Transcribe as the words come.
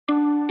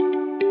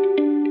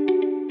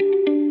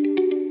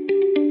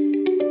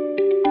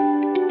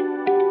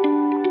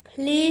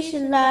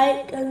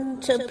like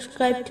and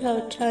subscribe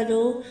to our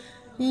channel.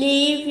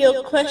 Leave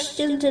your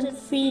questions and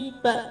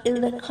feedback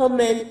in the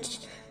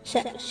comments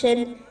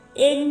section.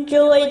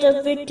 Enjoy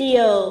the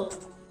video.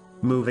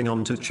 Moving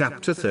on to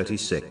chapter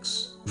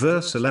 36,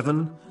 verse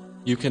 11.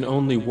 You can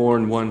only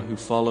warn one who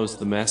follows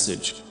the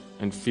message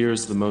and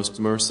fears the most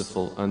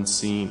merciful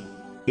unseen.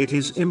 It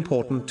is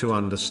important to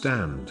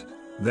understand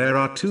there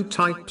are two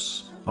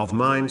types of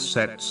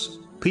mindsets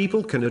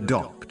people can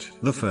adopt.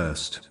 The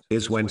first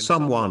is when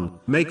someone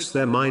makes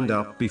their mind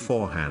up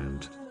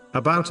beforehand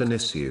about an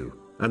issue,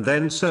 and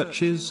then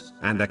searches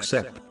and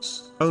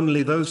accepts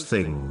only those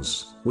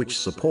things which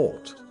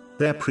support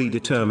their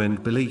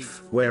predetermined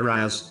belief,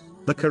 whereas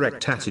the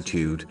correct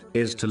attitude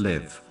is to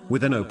live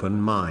with an open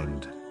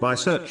mind by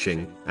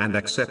searching and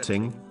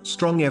accepting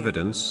strong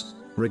evidence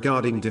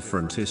regarding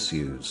different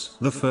issues.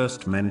 The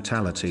first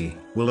mentality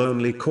will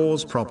only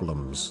cause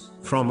problems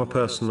from a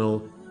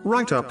personal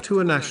right up to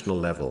a national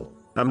level.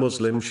 A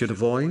Muslim should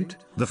avoid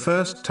the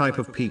first type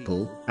of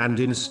people and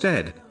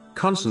instead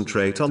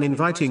concentrate on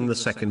inviting the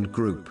second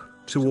group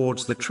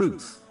towards the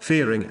truth.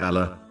 Fearing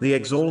Allah, the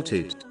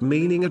Exalted,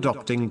 meaning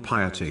adopting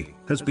piety,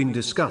 has been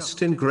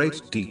discussed in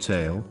great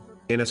detail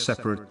in a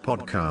separate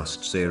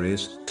podcast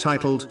series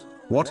titled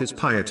What is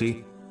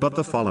Piety? But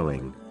the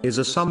following is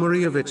a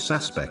summary of its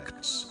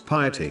aspects.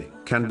 Piety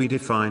can be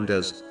defined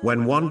as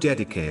when one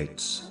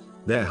dedicates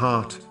their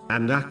heart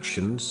and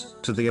actions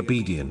to the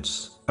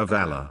obedience of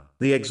Allah,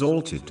 the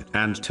Exalted,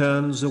 and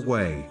turns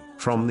away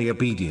from the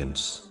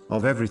obedience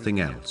of everything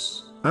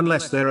else,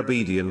 unless their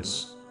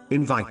obedience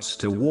invites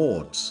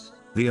towards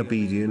the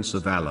obedience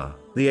of Allah,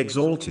 the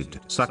Exalted,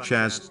 such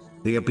as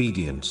the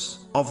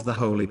obedience of the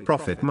Holy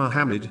Prophet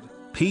Muhammad,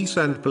 peace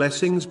and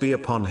blessings be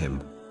upon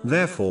him.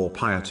 Therefore,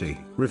 piety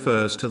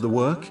refers to the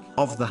work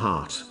of the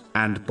heart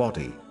and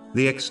body.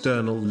 The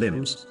external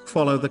limbs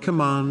follow the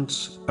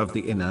commands of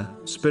the inner,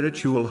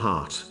 spiritual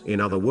heart.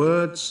 In other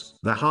words,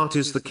 the heart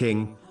is the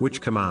king,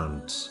 which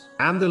commands,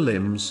 and the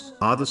limbs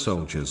are the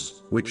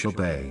soldiers, which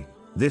obey.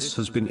 This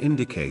has been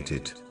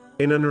indicated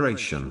in a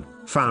narration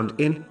found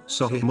in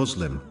Sahih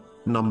Muslim,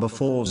 number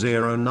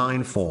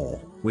 4094,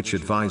 which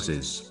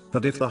advises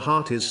that if the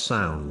heart is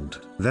sound,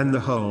 then the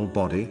whole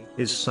body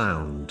is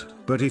sound,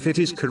 but if it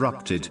is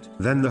corrupted,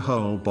 then the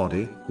whole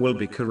body will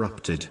be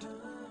corrupted.